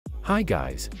Hi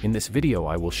guys, in this video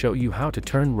I will show you how to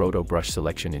turn Roto Brush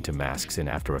selection into masks in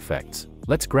After Effects.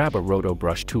 Let's grab a Roto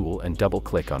Brush tool and double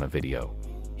click on a video.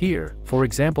 Here, for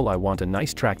example, I want a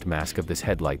nice tracked mask of this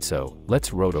headlight, so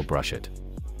let's Roto Brush it.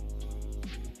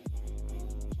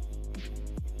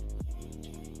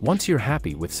 Once you're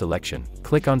happy with selection,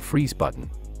 click on Freeze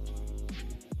button.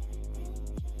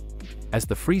 As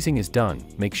the freezing is done,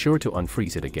 make sure to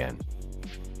unfreeze it again.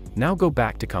 Now go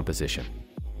back to composition.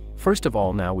 First of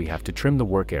all, now we have to trim the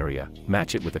work area,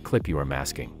 match it with a clip you are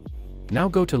masking. Now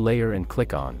go to Layer and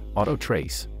click on Auto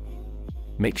Trace.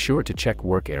 Make sure to check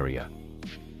Work Area.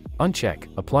 Uncheck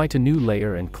Apply to New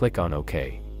Layer and click on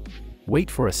OK.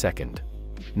 Wait for a second.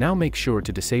 Now make sure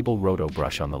to disable Roto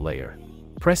Brush on the layer.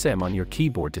 Press M on your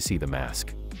keyboard to see the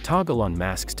mask. Toggle on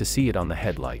Masks to see it on the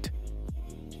headlight.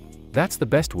 That's the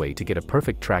best way to get a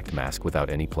perfect tracked mask without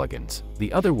any plugins.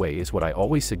 The other way is what I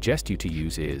always suggest you to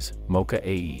use is Mocha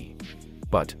AE.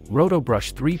 But Roto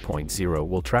Brush 3.0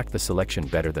 will track the selection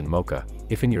better than Mocha,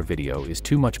 if in your video is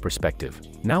too much perspective.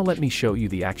 Now let me show you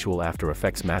the actual After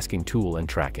Effects masking tool and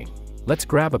tracking. Let's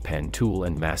grab a pen tool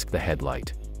and mask the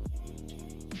headlight.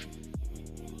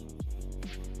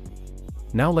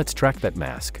 Now let's track that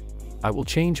mask. I will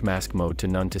change mask mode to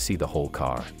none to see the whole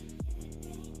car.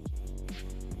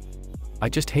 I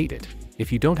just hate it.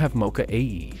 If you don't have Mocha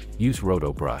AE, use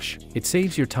Roto Brush. It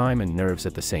saves your time and nerves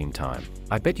at the same time.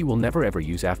 I bet you will never ever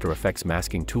use After Effects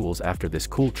masking tools after this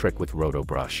cool trick with Roto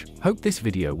Brush. Hope this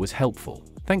video was helpful.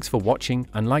 Thanks for watching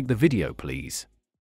and like the video please.